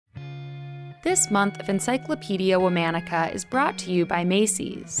This month of Encyclopedia Womannica is brought to you by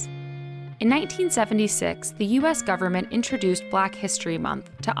Macy's. In 1976, the U.S. government introduced Black History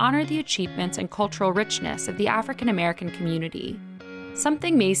Month to honor the achievements and cultural richness of the African American community,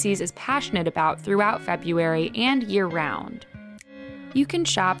 something Macy's is passionate about throughout February and year-round. You can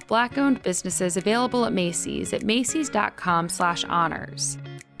shop Black-owned businesses available at Macy's at macys.com/honors,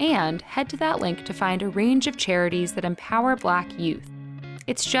 and head to that link to find a range of charities that empower Black youth.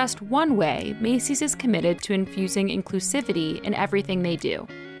 It's just one way Macy's is committed to infusing inclusivity in everything they do.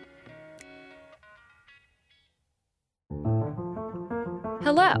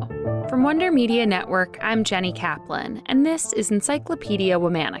 Hello. From Wonder Media Network, I'm Jenny Kaplan, and this is Encyclopedia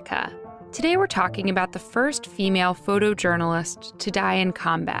Womannica. Today we're talking about the first female photojournalist to die in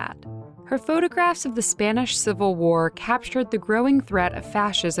combat. Her photographs of the Spanish Civil War captured the growing threat of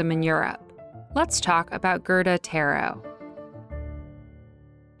fascism in Europe. Let's talk about Gerda Taro.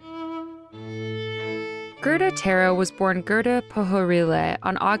 Gerda Taro was born Gerda Pohorile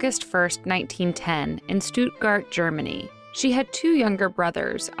on August 1, 1910, in Stuttgart, Germany. She had two younger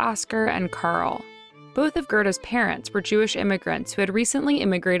brothers, Oscar and Karl. Both of Gerda's parents were Jewish immigrants who had recently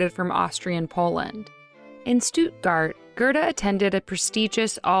immigrated from Austrian Poland. In Stuttgart, Gerda attended a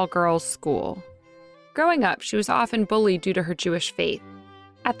prestigious all-girls school. Growing up, she was often bullied due to her Jewish faith.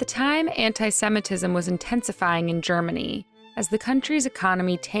 At the time, anti-Semitism was intensifying in Germany, as the country's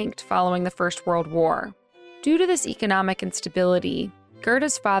economy tanked following the First World War. Due to this economic instability,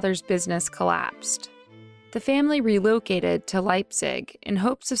 Gerda's father's business collapsed. The family relocated to Leipzig in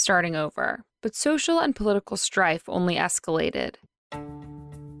hopes of starting over, but social and political strife only escalated.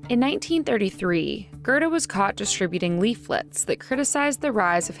 In 1933, Gerda was caught distributing leaflets that criticized the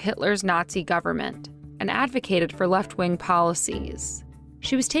rise of Hitler's Nazi government and advocated for left-wing policies.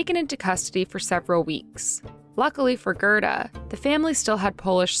 She was taken into custody for several weeks. Luckily for Gerda, the family still had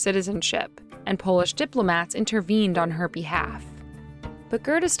Polish citizenship, and Polish diplomats intervened on her behalf. But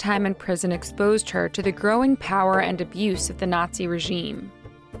Gerda's time in prison exposed her to the growing power and abuse of the Nazi regime.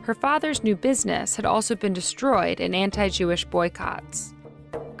 Her father's new business had also been destroyed in anti-Jewish boycotts.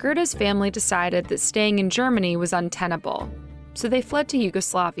 Gerda's family decided that staying in Germany was untenable, so they fled to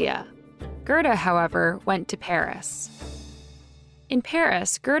Yugoslavia. Gerda, however, went to Paris. In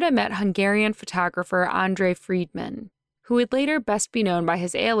Paris, Gerda met Hungarian photographer André Friedman, who would later best be known by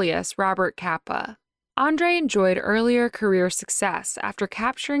his alias Robert Capa. André enjoyed earlier career success after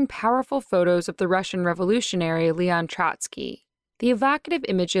capturing powerful photos of the Russian revolutionary Leon Trotsky. The evocative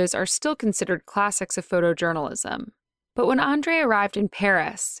images are still considered classics of photojournalism. But when André arrived in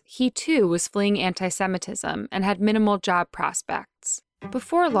Paris, he too was fleeing anti-Semitism and had minimal job prospects.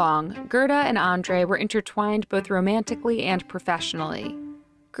 Before long, Gerda and André were intertwined both romantically and professionally.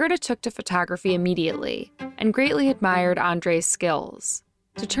 Gerda took to photography immediately and greatly admired André's skills.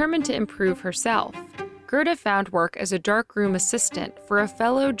 Determined to improve herself, Gerda found work as a darkroom assistant for a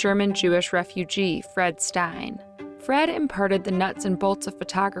fellow German Jewish refugee, Fred Stein. Fred imparted the nuts and bolts of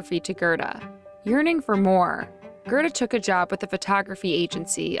photography to Gerda. Yearning for more, Gerda took a job with the photography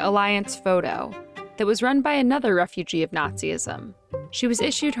agency Alliance Photo that was run by another refugee of Nazism. She was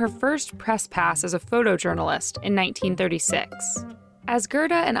issued her first press pass as a photojournalist in 1936. As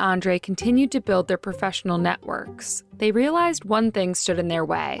Gerda and André continued to build their professional networks, they realized one thing stood in their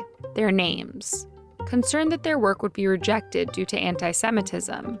way: their names. Concerned that their work would be rejected due to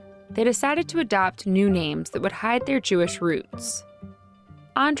anti-Semitism, they decided to adopt new names that would hide their Jewish roots.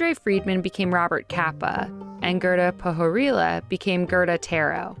 André Friedman became Robert Capa, and Gerda Pohorile became Gerda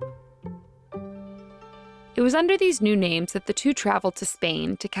Taro. It was under these new names that the two traveled to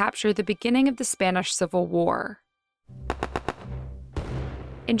Spain to capture the beginning of the Spanish Civil War.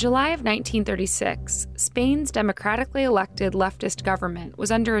 In July of 1936, Spain's democratically elected leftist government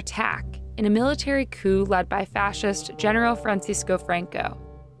was under attack in a military coup led by fascist General Francisco Franco.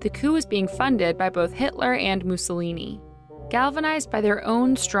 The coup was being funded by both Hitler and Mussolini. Galvanized by their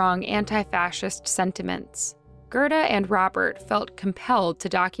own strong anti-fascist sentiments, Gerda and Robert felt compelled to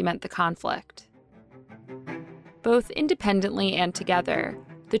document the conflict. Both independently and together,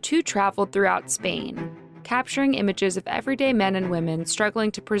 the two traveled throughout Spain, capturing images of everyday men and women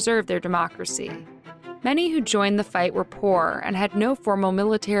struggling to preserve their democracy. Many who joined the fight were poor and had no formal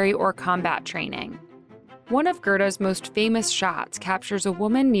military or combat training. One of Gerda's most famous shots captures a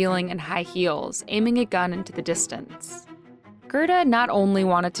woman kneeling in high heels, aiming a gun into the distance. Gerda not only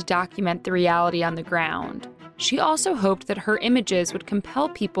wanted to document the reality on the ground, she also hoped that her images would compel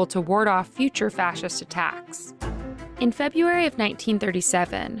people to ward off future fascist attacks. In February of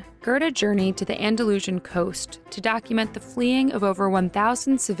 1937, Gerda journeyed to the Andalusian coast to document the fleeing of over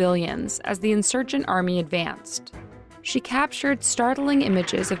 1,000 civilians as the insurgent army advanced. She captured startling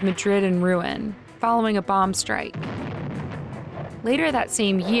images of Madrid in ruin following a bomb strike. Later that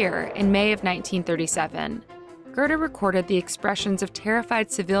same year, in May of 1937, Gerda recorded the expressions of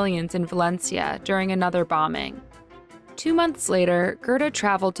terrified civilians in Valencia during another bombing. 2 months later, Gerda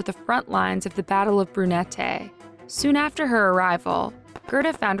traveled to the front lines of the Battle of Brunete. Soon after her arrival,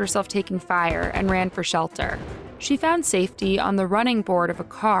 Gerda found herself taking fire and ran for shelter. She found safety on the running board of a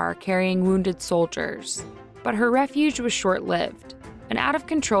car carrying wounded soldiers. But her refuge was short-lived. An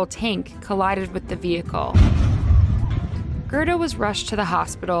out-of-control tank collided with the vehicle. Gerda was rushed to the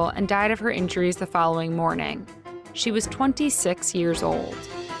hospital and died of her injuries the following morning. She was 26 years old.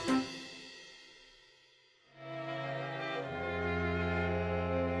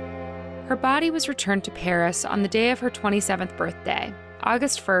 Her body was returned to Paris on the day of her 27th birthday,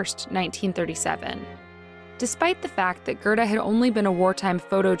 August 1st, 1937. Despite the fact that Gerda had only been a wartime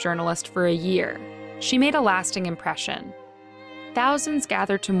photojournalist for a year, she made a lasting impression. Thousands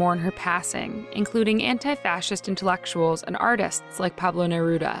gathered to mourn her passing, including anti-fascist intellectuals and artists like Pablo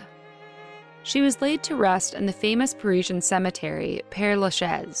Neruda. She was laid to rest in the famous Parisian cemetery, Père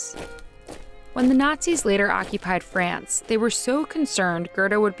Lachaise. When the Nazis later occupied France, they were so concerned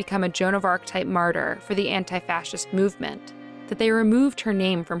Gerda would become a Joan of Arc-type martyr for the anti-fascist movement that they removed her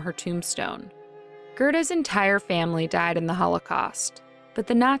name from her tombstone. Gerda's entire family died in the Holocaust, but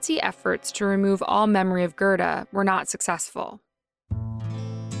the Nazi efforts to remove all memory of Gerda were not successful.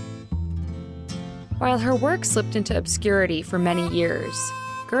 While her work slipped into obscurity for many years,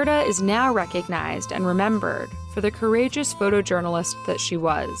 Gerda is now recognized and remembered for the courageous photojournalist that she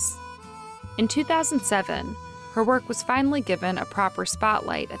was. In 2007, her work was finally given a proper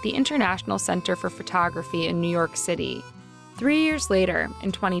spotlight at the International Center for Photography in New York City. 3 years later,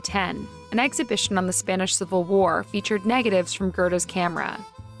 in 2010, an exhibition on the Spanish Civil War featured negatives from Gerda's camera,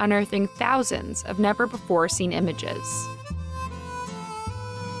 unearthing thousands of never-before-seen images.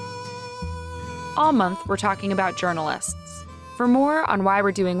 All month, we're talking about journalists. For more on why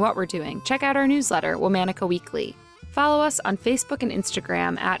we're doing what we're doing, check out our newsletter, Womanica Weekly. Follow us on Facebook and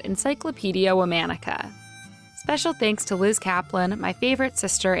Instagram at Encyclopedia Womanica. Special thanks to Liz Kaplan, my favorite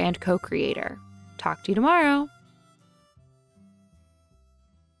sister and co-creator. Talk to you tomorrow.